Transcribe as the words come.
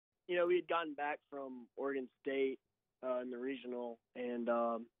we had gotten back from Oregon State in the regional, and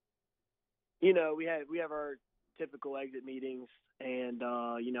we have our typical exit meetings, and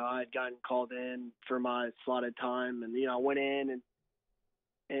I had gotten called in for my slotted time, and I went in,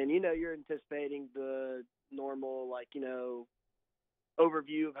 and you're anticipating the normal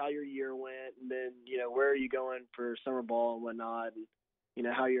overview of how your year went, and then where are you going for summer ball and whatnot, and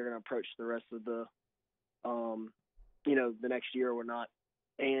how you're going to approach the rest of the the next year or whatnot.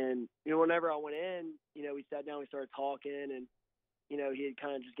 And whenever I went in, we sat down, we started talking, and he had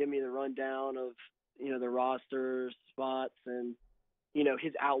kind of just given me the rundown of the roster spots and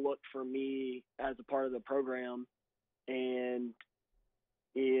his outlook for me as a part of the program. And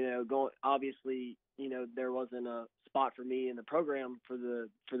going, obviously, there wasn't a spot for me in the program for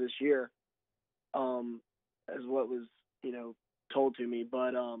this year, as what was told to me.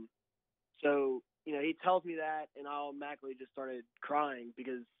 But so he tells me that, and I automatically just started crying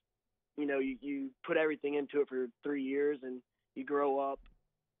because you put everything into it for 3 years, and you grow up.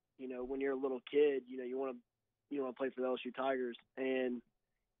 When you're a little kid, you want to play for the LSU Tigers, and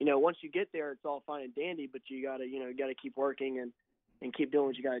once you get there, it's all fine and dandy, but you gotta keep working and keep doing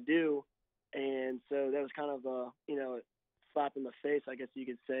what you gotta do. And so that was kind of a slap in the face, I guess you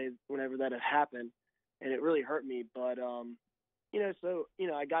could say, whenever that had happened, and it really hurt me. But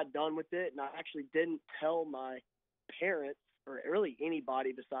I got done with it, and I actually didn't tell my parents or really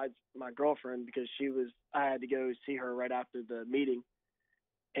anybody besides my girlfriend, because I had to go see her right after the meeting.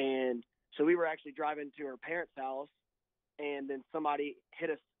 And so we were actually driving to her parents' house, and then somebody hit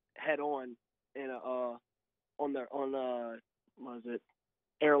us head on in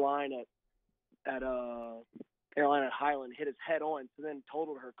airline at Highland, hit us head on, so then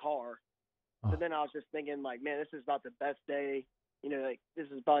totaled her car. So then I was just thinking, like, man, this is about the best day. This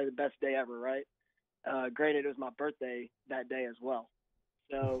is probably the best day ever, right? Granted, it was my birthday that day as well.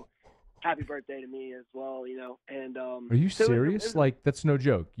 So happy birthday to me as well, And are you serious? Like, that's no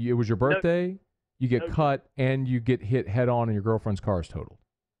joke. It was your birthday, you get cut, and you get hit head on, and your girlfriend's car is totaled.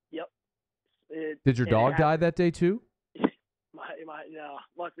 Yep. Did your dog die that day too? No,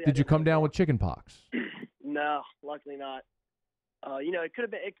 luckily. Did you come down with chicken pox? No, luckily not. It could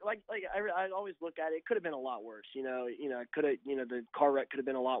have been I always look at it. It could have been a lot worse. It could have. The car wreck could have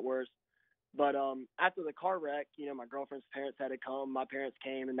been a lot worse. But after the car wreck, my girlfriend's parents had to come. My parents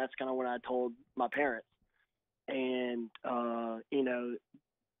came, and that's kind of when I told my parents. And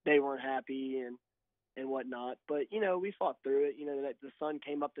they weren't happy and whatnot. But we fought through it. The sun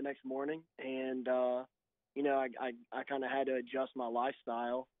came up the next morning, and I kind of had to adjust my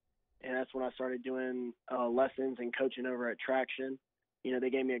lifestyle. And that's when I started doing lessons and coaching over at Traction. They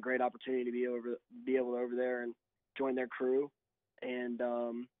gave me a great opportunity to be able to over there and join their crew. And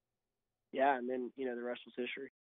and then the rest was history.